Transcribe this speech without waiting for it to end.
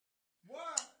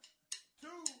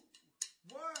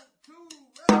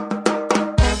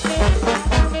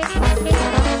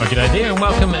G'day there and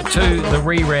welcome to the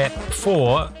rewrap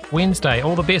for Wednesday.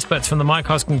 All the best bits from the Mike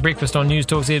Hosking Breakfast on News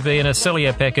Talk ZB in a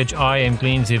sillier package. I am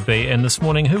Glenn ZB, and this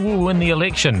morning, who will win the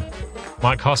election?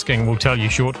 Mike Hosking will tell you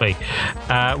shortly.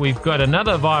 We've got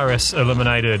another virus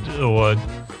eliminated, or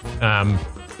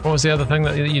what was the other thing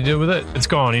that you do with it? It's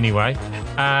gone anyway.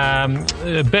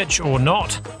 Bitch or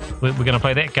not? We're going to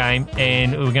play that game,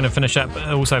 and we're going to finish up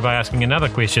also by asking another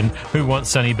question: who wants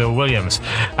Sonny Bill Williams?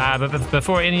 But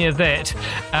before any of that,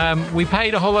 we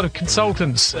paid a whole lot of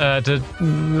consultants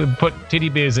to put teddy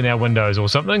bears in our windows or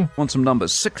something. Want some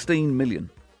numbers? 16 million.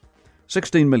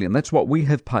 16 million. That's what we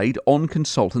have paid on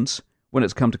consultants when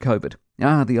it's come to COVID.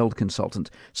 The old consultant.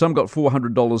 Some got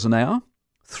 $400 an hour,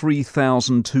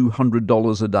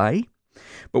 $3,200 a day.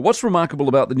 But what's remarkable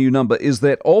about the new number is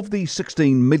that of the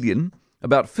 16 million,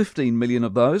 about 15 million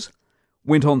of those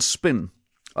went on spin.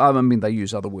 I mean, they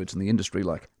use other words in the industry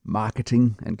like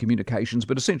marketing and communications,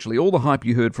 but essentially all the hype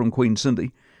you heard from Queen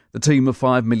Cindy, the team of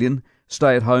 5 million,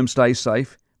 stay at home, stay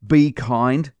safe, be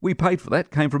kind. We paid for that,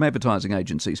 came from advertising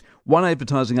agencies. One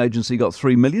advertising agency got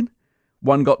 3 million,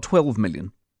 one got 12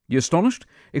 million. You astonished?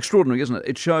 Extraordinary, isn't it?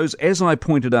 It shows, as I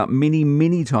pointed out many,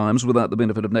 many times without the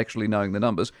benefit of actually knowing the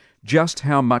numbers, just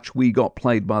how much we got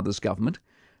played by this government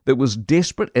that was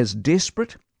desperate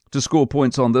to score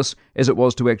points on this as it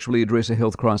was to actually address a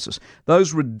health crisis.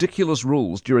 Those ridiculous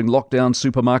rules during lockdown,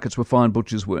 supermarkets were fine,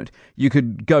 butchers weren't. You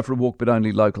could go for a walk but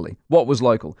only locally. What was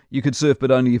local? You could surf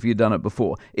but only if you'd done it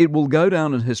before. It will go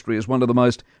down in history as one of the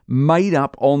most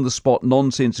made-up, on-the-spot,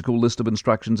 nonsensical list of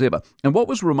instructions ever. And what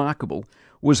was remarkable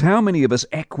was how many of us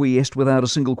acquiesced without a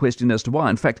single question as to why.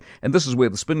 In fact, and this is where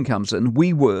the spin comes in,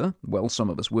 we were, well,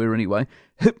 some of us were anyway,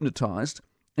 hypnotised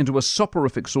into a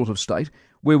soporific sort of state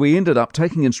where we ended up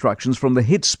taking instructions from the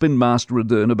head spin master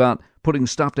Ardern about putting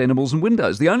stuffed animals in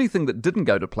windows. The only thing that didn't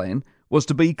go to plan was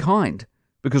to be kind,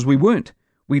 because we weren't.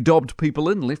 We dobbed people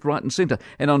in left, right and centre,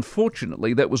 and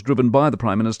unfortunately that was driven by the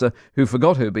Prime Minister, who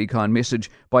forgot her Be Kind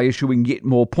message by issuing yet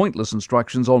more pointless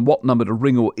instructions on what number to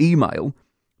ring or email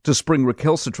to spring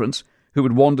recalcitrants who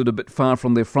had wandered a bit far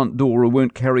from their front door or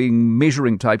weren't carrying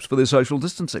measuring tapes for their social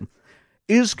distancing.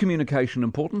 Is communication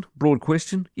important? Broad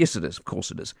question. Yes, it is. Of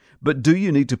course it is. But do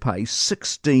you need to pay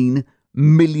 $16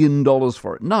 million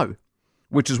for it? No.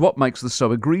 Which is what makes this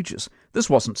so egregious. This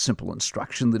wasn't simple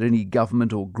instruction that any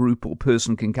government or group or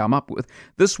person can come up with.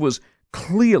 This was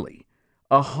clearly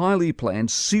a highly planned,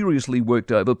 seriously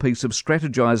worked over piece of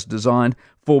strategized design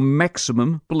for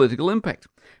maximum political impact.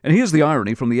 And here's the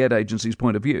irony from the ad agency's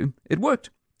point of view. It worked.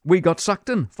 We got sucked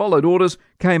in, followed orders,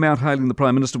 came out hailing the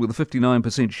Prime Minister with a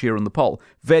 59% share in the poll.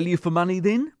 Value for money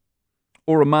then?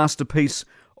 Or a masterpiece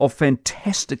of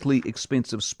fantastically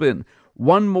expensive spin?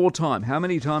 One more time. How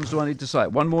many times do I need to say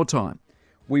it? One more time.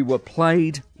 We were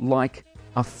played like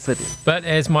a fiddle. But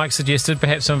as Mike suggested,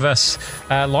 perhaps some of us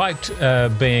liked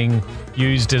being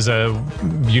used as a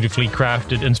beautifully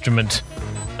crafted instrument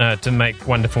to make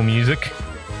wonderful music.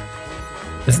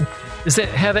 Is that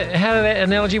how that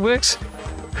analogy works?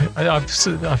 I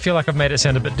feel like I've made it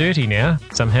sound a bit dirty now,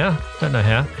 somehow. Don't know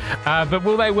how. But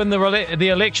will they win the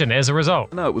election as a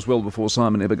result? No, it was well before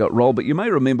Simon ever got rolled, but you may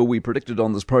remember we predicted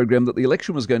on this program that the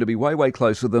election was going to be way, way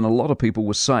closer than a lot of people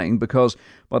were saying, because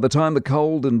by the time the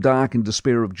cold and dark and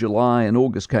despair of July and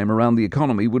August came around, the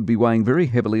economy would be weighing very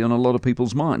heavily on a lot of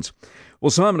people's minds.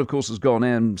 Well, Simon, of course, has gone,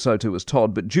 and so too has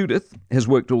Todd, but Judith has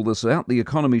worked all this out. The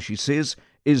economy, she says,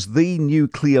 is the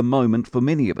nuclear moment for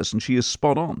many of us, and she is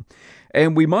spot on.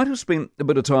 And we might have spent a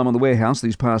bit of time on the warehouse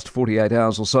these past 48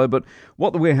 hours or so, but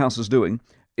what the warehouse is doing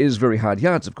is very hard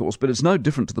yards, of course, but it's no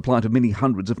different to the plight of many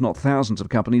hundreds, if not thousands, of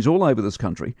companies all over this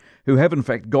country who have in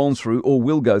fact gone through or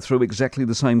will go through exactly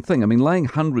the same thing. I mean, laying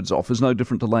hundreds off is no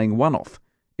different to laying one off,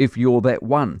 if you're that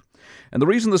one. And the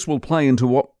reason this will play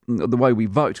into the way we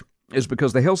vote is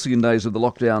because the halcyon days of the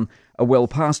lockdown are well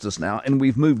past us now, and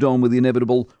we've moved on with the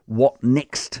inevitable what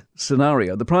next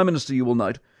scenario. The Prime Minister, you will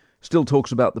note, still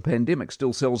talks about the pandemic,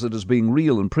 still sells it as being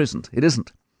real and present. It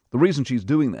isn't. The reason she's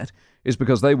doing that is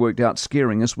because they worked out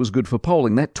scaring us was good for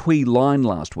polling. That twee line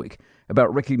last week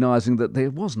about recognising that there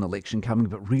was an election coming,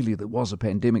 but really there was a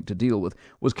pandemic to deal with,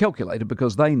 was calculated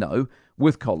because they know,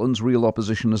 with Collins, real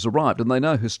opposition has arrived. And they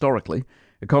know historically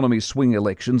economies swing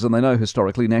elections, and they know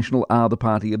historically National are the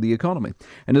party of the economy.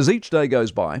 And as each day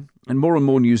goes by, and more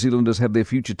New Zealanders have their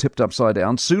future tipped upside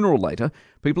down, sooner or later,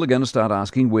 people are going to start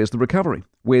asking, where's the recovery?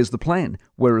 Where's the plan?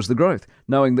 Where is the growth?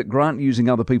 Knowing that grant using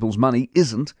other people's money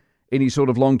isn't any sort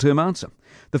of long-term answer.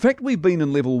 The fact we've been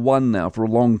in level 1 now for a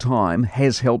long time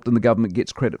has helped, and the government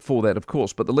gets credit for that, of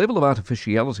course, but the level of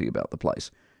artificiality about the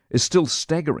place is still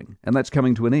staggering, and that's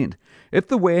coming to an end. If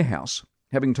the warehouse,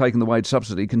 having taken the wage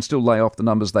subsidy, can still lay off the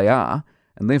numbers they are,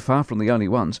 and they're far from the only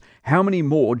ones, how many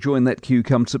more join that queue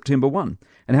come September 1?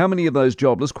 And how many of those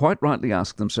jobless quite rightly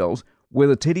ask themselves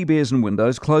whether teddy bears and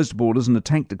windows, closed borders and a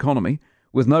tanked economy,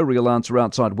 with no real answer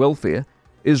outside welfare,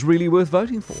 is really worth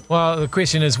voting for? Well, the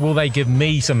question is, will they give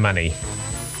me some money?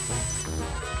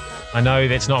 I know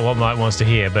that's not what Mike wants to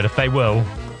hear, but if they will,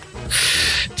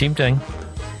 tempting.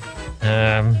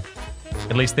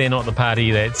 At least they're not the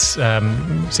party that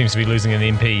seems to be losing an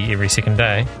MP every second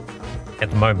day at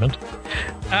the moment.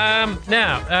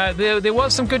 Now, there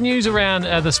was some good news around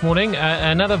this morning.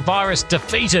 Another virus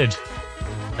defeated.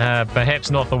 Perhaps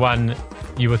not the one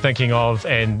you were thinking of,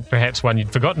 and perhaps one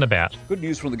you'd forgotten about. Good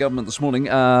news from the government this morning.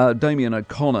 Damien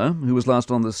O'Connor, who was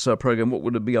last on this programme, what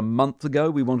would it be, a month ago?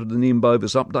 We wanted an M.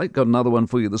 bovis update. Got another one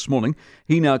for you this morning.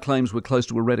 He now claims we're close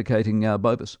to eradicating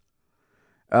bovis.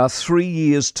 3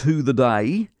 years to the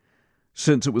day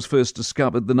since it was first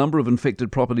discovered, the number of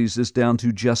infected properties is down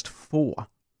to just 4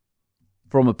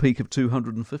 from a peak of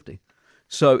 250.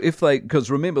 So because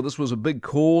remember, this was a big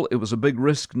call, it was a big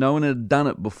risk, no one had done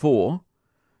it before.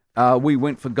 We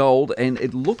went for gold, and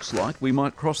it looks like we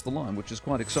might cross the line, which is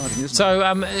quite exciting, isn't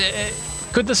it?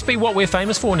 So, could this be what we're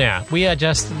famous for now? We are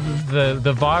just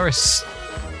the virus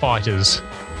fighters.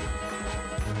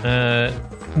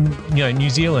 New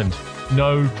Zealand,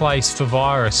 no place for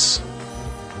virus.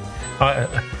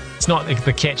 It's not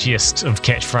the catchiest of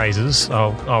catchphrases.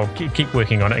 I'll keep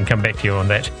working on it and come back to you on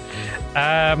that.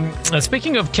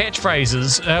 Speaking of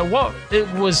catchphrases, what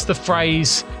was the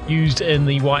phrase used in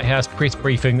the White House press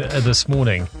briefing this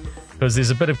morning? Because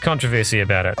there's a bit of controversy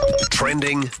about it.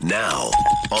 Trending now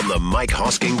on the Mike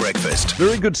Hosking Breakfast.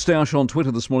 Very good stoush on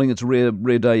Twitter this morning. It's a rare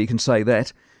day, you can say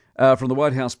that. From the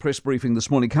White House press briefing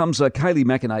this morning comes Kayleigh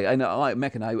McEnany. And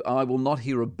McEnany, I will not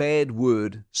hear a bad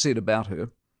word said about her.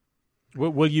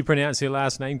 Will you pronounce her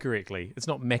last name correctly? It's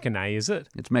not McEnany, is it?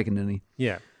 It's McEnany.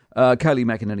 Yeah. Kayleigh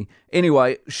McEnany.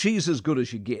 Anyway, she's as good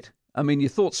as you get. I mean, you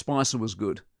thought Spicer was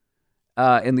good.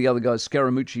 And the other guy,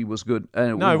 Scaramucci, was good.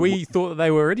 No, we thought that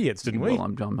they were idiots, didn't we? Well,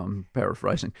 I'm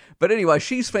paraphrasing. But anyway,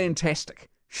 she's fantastic.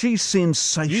 She's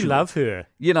sensational. You love her.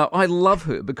 You know, I love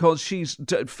her because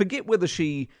forget whether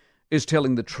she is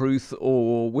telling the truth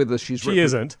or whether she's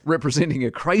representing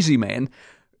a crazy man.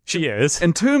 She is.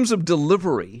 In terms of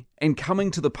delivery and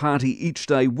coming to the party each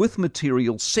day with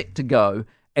material set to go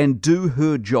and do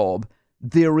her job,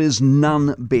 there is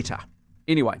none better.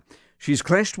 Anyway, she's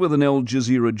clashed with an Al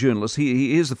Jazeera journalist.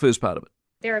 Here's the first part of it.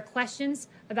 There are questions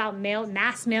about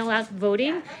mass mail-out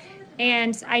voting,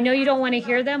 and I know you don't want to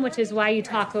hear them, which is why you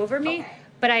talk over me,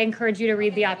 but I encourage you to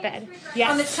read the op-ed.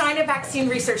 Yes. On the China vaccine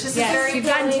research, this is very you've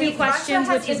gotten 2 questions,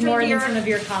 which is more than some of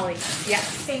your colleagues. Yes.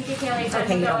 Thank you, Kayleigh.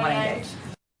 Okay, you don't want to engage.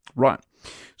 Right.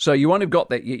 So you won't have got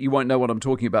that yet. You won't know what I'm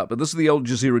talking about. But this is the Al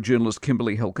Jazeera journalist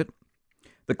Kimberly Halkett.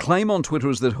 The claim on Twitter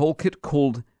is that Halkett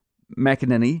called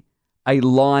McEnany a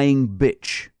lying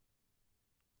bitch.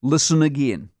 Listen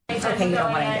again. Okay, you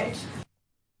don't want to engage.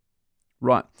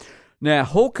 Right. Now,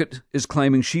 Halkett is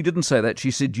claiming she didn't say that. She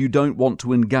said, you don't want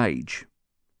to engage.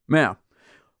 Now,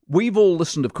 we've all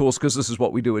listened, of course, because this is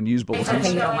what we do in news bulletins.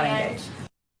 Okay, you don't want to engage.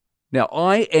 Now,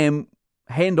 I am,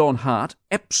 hand on heart,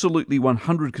 absolutely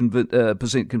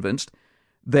 100% convinced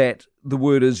that the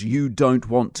word is you don't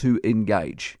want to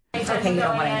engage. Okay, you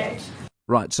don't want to engage.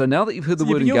 Right, so now that you've heard the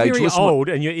word you're engage... You're very old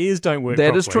and your ears don't work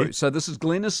That properly. is true. So this is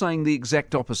Glenn is saying the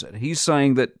exact opposite. He's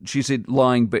saying that she said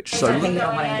lying bitch. So okay, you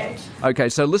don't want to engage. Okay,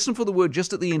 so listen for the word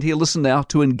just at the end here. Listen now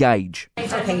to engage.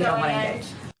 Okay, you don't want to engage.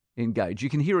 Engage. You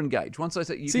can hear engage. Once I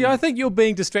say... I think you're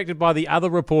being distracted by the other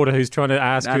reporter who's trying to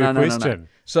ask you a question. No.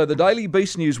 So the Daily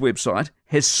Beast News website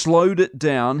has slowed it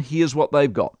down. Here's what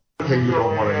they've got. Okay, you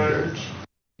don't want to engage.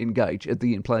 Engage. At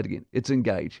the end, play it again. It's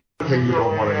engage. Okay, you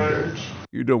don't want to engage.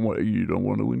 You don't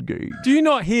want to engage. Do you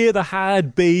not hear the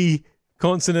hard B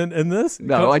consonant in this?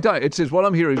 No, I don't. It says what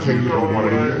I'm hearing is Okay, you don't want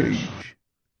to engage.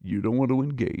 You don't want to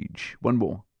engage. One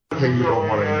more. Okay, you don't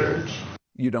want to engage.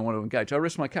 You don't want to engage. I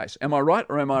rest my case. Am I right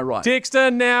or am I right? Text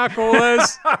in now,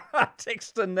 callers.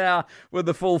 Text in now with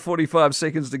the full 45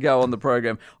 seconds to go on the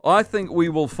program. I think we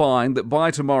will find that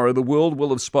by tomorrow the world will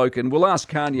have spoken. We'll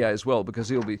ask Kanye as well because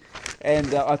he'll be...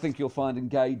 And I think you'll find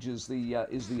engage is the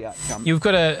outcome. You've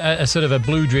got a sort of a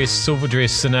blue dress, silver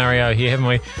dress scenario here, haven't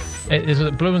we? Is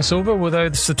it blue and silver? Were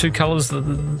those the two colours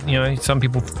that, some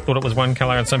people thought it was one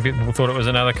colour and some people thought it was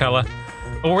another colour?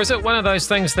 Or is it one of those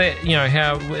things that,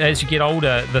 how as you get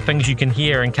older, the things you can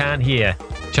hear and can't hear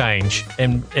change?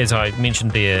 And as I mentioned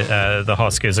there, the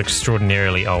Hosk is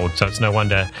extraordinarily old, so it's no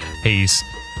wonder he's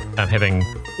having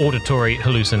auditory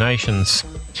hallucinations.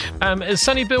 Is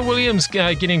Sonny Bill Williams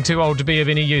getting too old to be of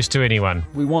any use to anyone?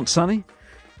 We want Sonny.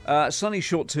 Sonny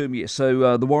short term, yes.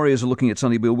 So the Warriors are looking at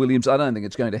Sonny Bill Williams. I don't think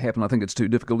it's going to happen. I think it's too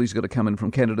difficult. He's got to come in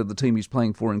from Canada. The team he's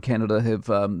playing for in Canada have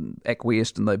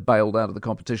acquiesced and they bailed out of the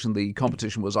competition. The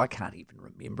competition was, I can't even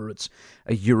remember, it's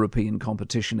a European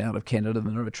competition out of Canada.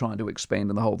 They're trying to expand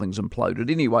and the whole thing's imploded.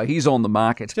 Anyway, he's on the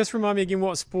market. Just remind me again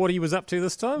what sport he was up to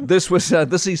this time? This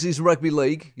is his rugby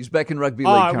league. He's back in rugby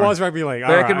league currently. It was rugby league.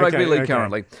 Back in rugby league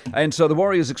currently. And so the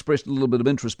Warriors expressed a little bit of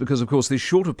interest because, of course, they're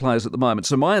short of players at the moment.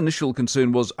 So my initial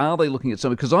concern was, are they looking at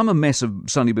something? Because I'm a massive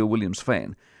Sonny Bill Williams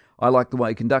fan. I like the way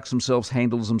he conducts himself,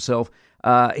 handles himself.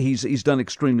 He's done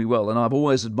extremely well, and I've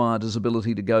always admired his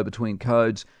ability to go between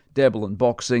codes, dabble in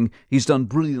boxing. He's done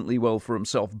brilliantly well for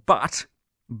himself. But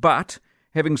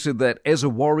having said that, as a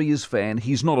Warriors fan,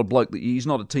 he's not a bloke. He's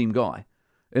not a team guy.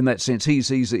 In that sense,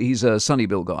 he's a Sonny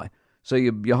Bill guy. So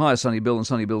you hire Sonny Bill, and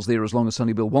Sonny Bill's there as long as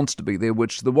Sonny Bill wants to be there,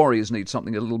 which the Warriors need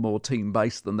something a little more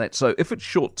team-based than that. So if it's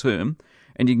short-term,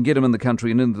 and you can get him in the country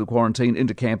and into the quarantine,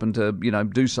 into camp, and to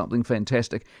do something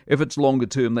fantastic. If it's longer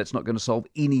term, that's not going to solve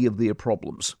any of their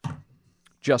problems.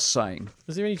 Just saying.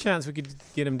 Is there any chance we could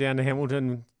get him down to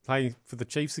Hamilton, play for the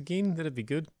Chiefs again? That'd be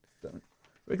good.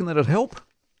 Reckon that'd help?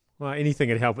 Well, anything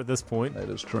would help at this point. That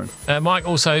is true. Mike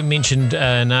also mentioned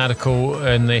an article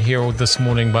in the Herald this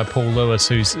morning by Paul Lewis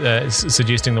who's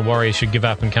suggesting the Warriors should give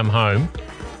up and come home.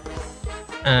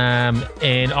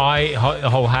 And I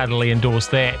wholeheartedly endorse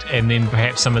that, and then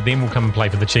perhaps some of them will come and play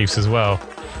for the Chiefs as well.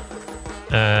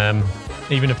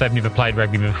 Even if they've never played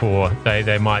rugby before,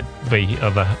 they might be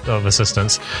of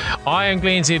assistance. I am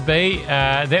Glenn ZB.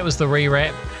 That was the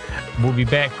rewrap. We'll be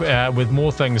back with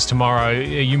more things tomorrow.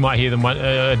 You might hear them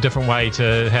a different way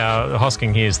to how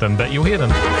Hosking hears them, but you'll hear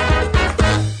them.